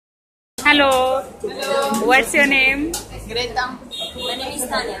Hello. Hello. What's your name? Greta. My name is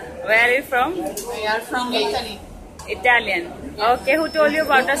Tanya. Where are you from? We are from Italy. Italian. Okay, who told you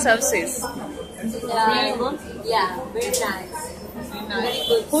about our services? Really good? Yeah, very nice. Very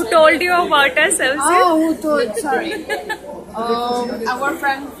good. Who told you about our services? Oh, who told? Sorry. Our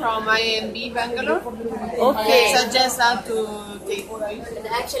friend from IMB Bangalore. Okay. Suggest us to take.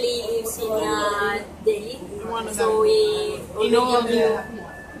 But actually lives in Delhi, One so we already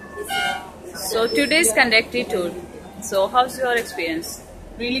So today's conductee tour. So how's your experience?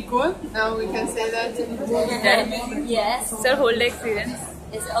 Really cool. Now we can say that. yes, Sir, whole day experience.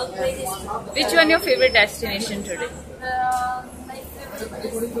 it's all places. Which one your favorite destination today? My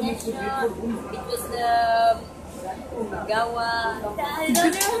favorite destination, it was the Goa. I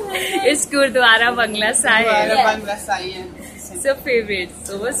don't know. It's Gurdwara Bangla Sahib. Bangla Sahib. It's your favorite.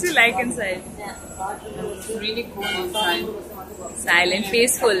 So what's you like inside? Yeah. Really cool inside. Silent,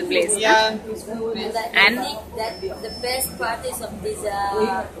 peaceful place. Yeah, peaceful. And I think that the best part is of this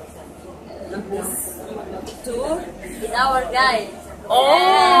tour is our guide.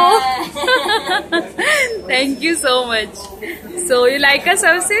 oh, Yeah. thank you so much. So you like our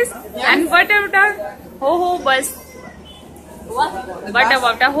services? Yeah. And what about our ho bus? What? What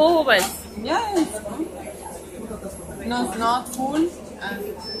about our ho bus? Yeah, it's cool. Not full. And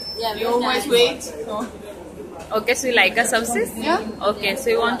Yeah, we very always nice. wait. So, Okay, so you like our services? yeah. Okay, so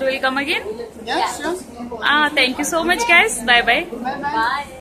you want to will come again? Yeah, sure. Thank you so much, guys. Bye bye. Bye bye. Bye.